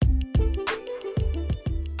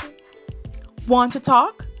Want to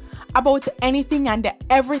talk about anything and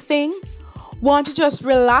everything? Want to just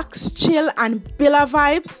relax, chill, and build our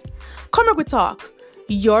vibes? Come here, we talk.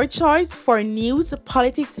 Your choice for news,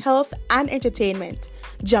 politics, health, and entertainment,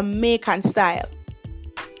 Jamaican style.